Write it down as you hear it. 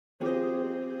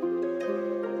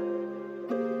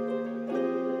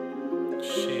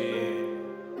Shit.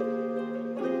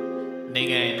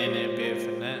 Nigga ain't in that bed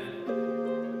for nothing.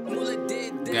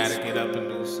 Gotta get up and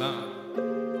do something.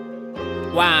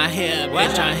 Why I'm here,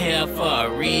 bitch, I'm here for a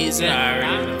reason.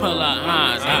 Pull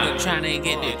up, nigga tryna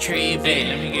get the tree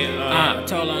bit.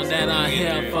 Told him that I'm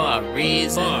here for a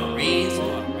reason.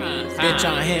 Bitch,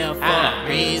 I'm here for a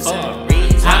reason.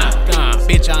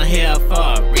 Bitch, I'm here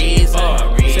for a reason.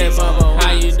 Say, Bubba,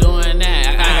 why you doing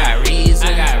that? I got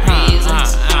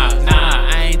reasons. Nah,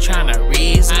 I ain't tryna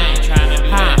reason.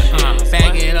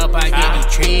 Bag it up, I get the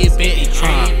tree bit.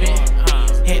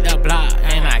 Hit the block,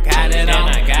 and I got it on.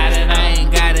 I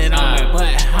ain't got it on me,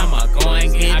 but I'ma go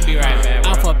and get it. I'll be right back,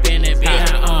 bro. I'm up in it,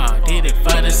 bitch. Did it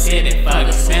for the city,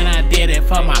 man, I did it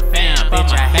for my